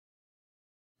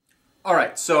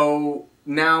Alright, so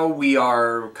now we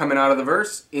are coming out of the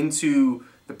verse into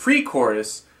the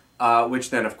pre-chorus,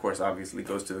 which then of course obviously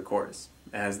goes to the chorus,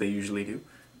 as they usually do.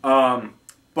 But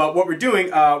what we're doing,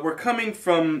 we're coming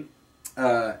from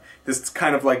this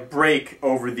kind of like break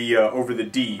over the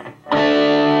D.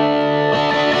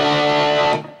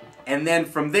 And then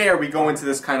from there we go into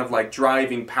this kind of like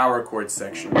driving power chord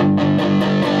section.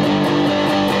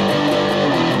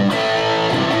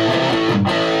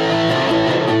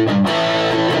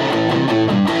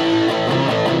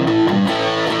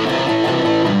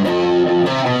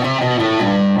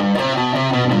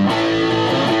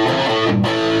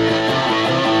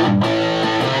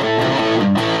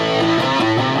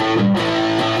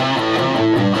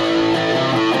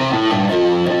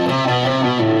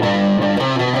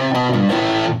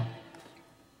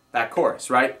 That chorus,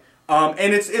 right?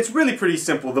 And it's really pretty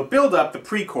simple. The build-up, the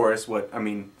pre-chorus,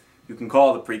 you can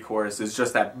call the pre-chorus, is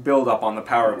just that build-up on the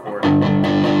power chord.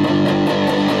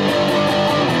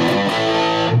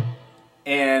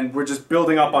 And we're just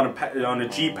building up on a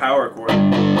G power chord.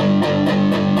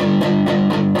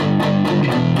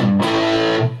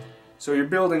 So you're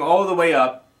building all the way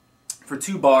up for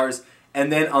 2 bars,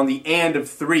 and then on the and of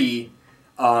 3,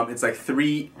 it's like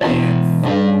 3 and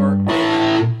 4 and.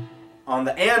 On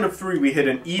the and of 3, we hit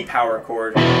an E power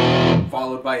chord,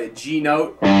 followed by a G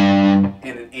note and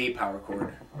an A power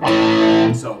chord.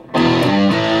 So,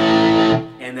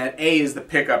 and that A is the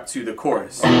pickup to the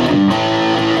chorus.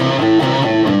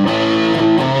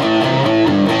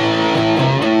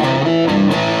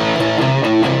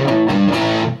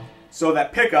 So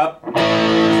that pickup is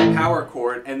a power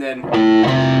chord, and then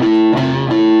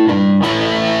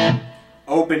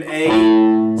open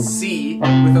A, C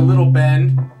with a little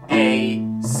bend, A,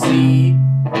 C,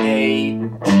 A,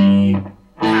 G,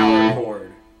 power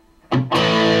chord.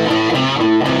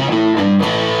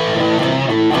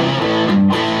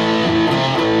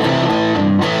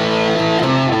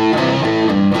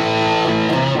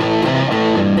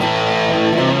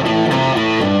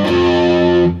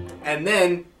 And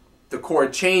then the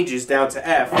chord changes down to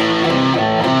F.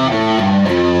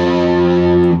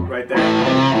 Right there.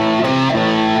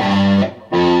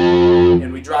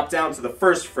 And we drop down to the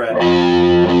 1st fret.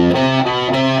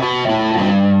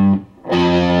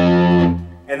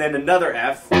 And then another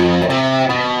F.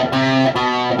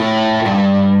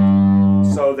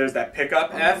 So there's that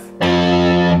pickup F,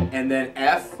 and then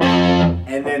F,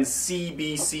 and then C,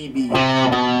 B, C, B, A,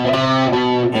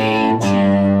 G.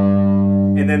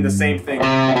 And then the same thing.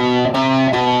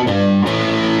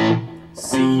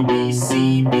 C, B,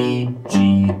 C, B,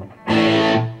 G,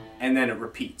 A. And then it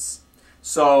repeats.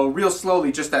 So real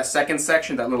slowly, just that second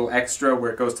section, that little extra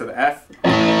where it goes to the F.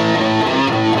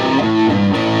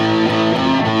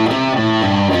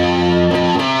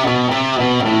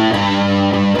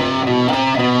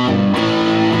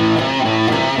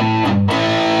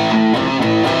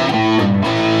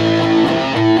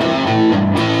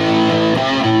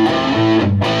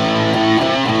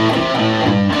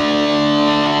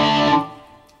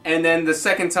 And then the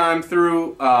second time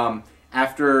through,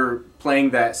 after playing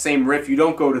that same riff, you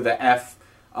don't go to the F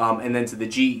and then to the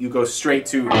G, you go straight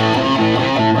to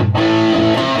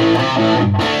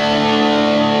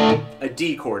a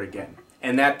D chord again.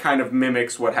 And that kind of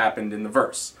mimics what happened in the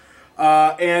verse.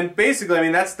 And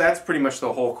basically, that's pretty much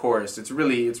the whole chorus. It's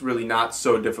really not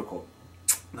so difficult.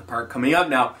 The part coming up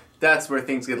now, that's where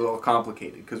things get a little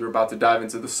complicated, because we're about to dive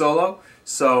into the solo.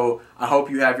 So I hope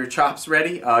you have your chops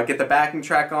ready. Get the backing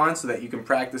track on so that you can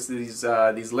practice these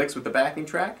licks with the backing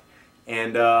track,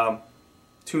 and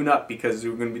tune up, because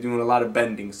we're going to be doing a lot of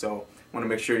bending. So I want to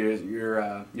make sure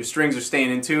your strings are staying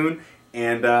in tune,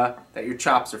 and that your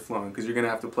chops are flowing, because you're going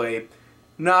to have to play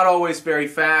not always very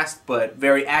fast, but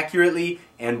very accurately,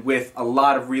 and with a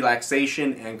lot of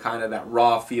relaxation and kind of that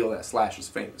raw feel that Slash is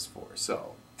famous for.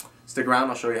 So stick around,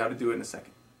 I'll show you how to do it in a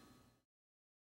second.